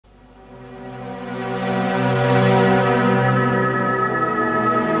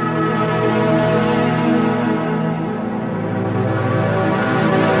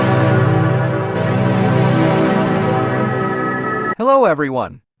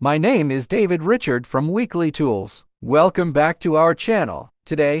everyone, my name is David Richard from Weekly Tools. Welcome back to our channel.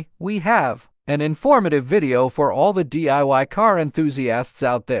 Today, we have an informative video for all the DIY car enthusiasts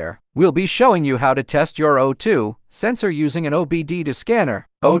out there. We'll be showing you how to test your O2 sensor using an OBD2 scanner.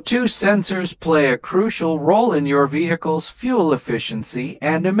 O2 sensors play a crucial role in your vehicle's fuel efficiency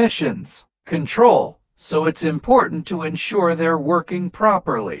and emissions control, so it's important to ensure they're working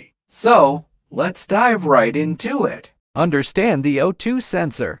properly. So, let's dive right into it. Understand the O2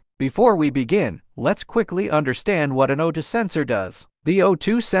 sensor. Before we begin, let's quickly understand what an O2 sensor does. The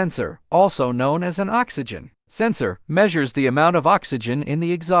O2 sensor, also known as an oxygen sensor, measures the amount of oxygen in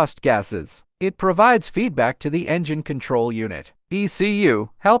the exhaust gases. It provides feedback to the engine control unit,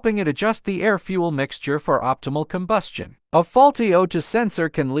 ECU, helping it adjust the air-fuel mixture for optimal combustion. A faulty O2 sensor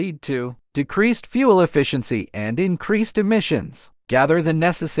can lead to decreased fuel efficiency and increased emissions. Gather the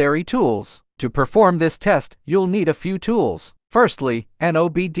necessary tools. To perform this test, you'll need a few tools. Firstly, an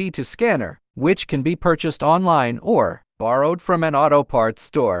OBD2 scanner, which can be purchased online or borrowed from an auto parts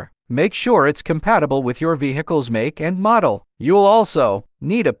store. Make sure it's compatible with your vehicle's make and model. You'll also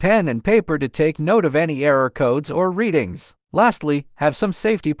need a pen and paper to take note of any error codes or readings. Lastly, have some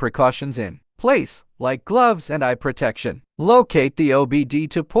safety precautions in place, like gloves and eye protection. Locate the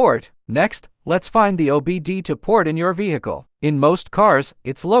OBD2 port. Next, let's find the OBD2 port in your vehicle. In most cars,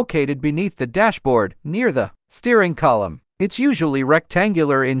 it's located beneath the dashboard, near the steering column. It's usually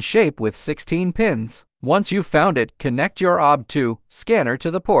rectangular in shape with 16 pins. Once you've found it, connect your OBD2 scanner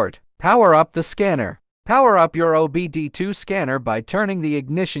to the port. Power up the scanner. Power up your OBD2 scanner by turning the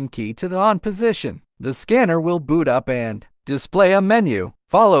ignition key to the on position. The scanner will boot up and display a menu.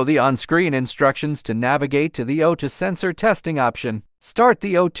 Follow the on-screen instructions to navigate to the O2 sensor testing option. Start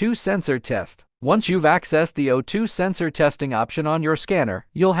the O2 sensor test. Once you've accessed the O2 sensor testing option on your scanner,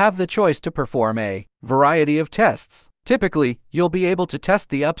 you'll have the choice to perform a variety of tests. Typically, you'll be able to test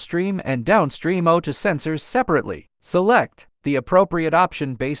the upstream and downstream O2 sensors separately. Select the appropriate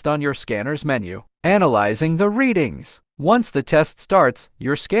option based on your scanner's menu. Analyzing the readings. Once the test starts,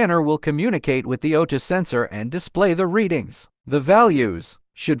 your scanner will communicate with the O2 sensor and display the readings. The values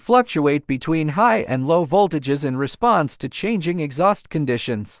should fluctuate between high and low voltages in response to changing exhaust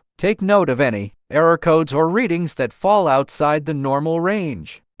conditions. Take note of any error codes or readings that fall outside the normal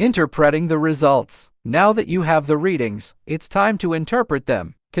range. Interpreting the results. Now that you have the readings, it's time to interpret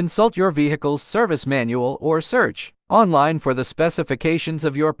them. Consult your vehicle's service manual or search online for the specifications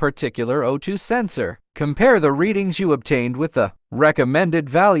of your particular O2 sensor. Compare the readings you obtained with the recommended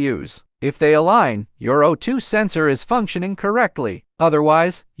values. If they align, your O2 sensor is functioning correctly.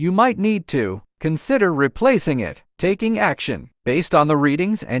 Otherwise, you might need to consider replacing it. Taking action. Based on the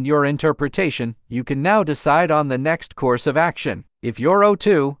readings and your interpretation, you can now decide on the next course of action. If your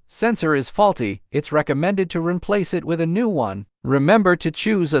O2 sensor is faulty, it's recommended to replace it with a new one. Remember to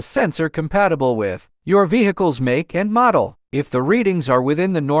choose a sensor compatible with your vehicle's make and model. If the readings are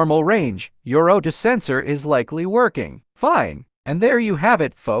within the normal range, your O2 sensor is likely working fine. And there you have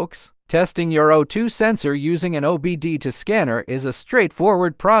it, folks. Testing your O2 sensor using an OBD2 scanner is a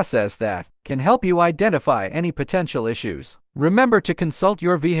straightforward process that can help you identify any potential issues. Remember to consult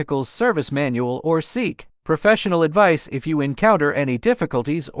your vehicle's service manual or seek professional advice if you encounter any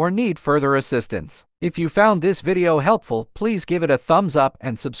difficulties or need further assistance. If you found this video helpful, please give it a thumbs up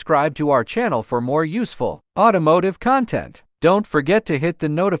and subscribe to our channel for more useful automotive content. Don't forget to hit the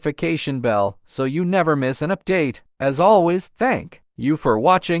notification bell so you never miss an update. As always, thank you for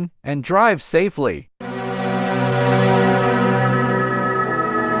watching and drive safely.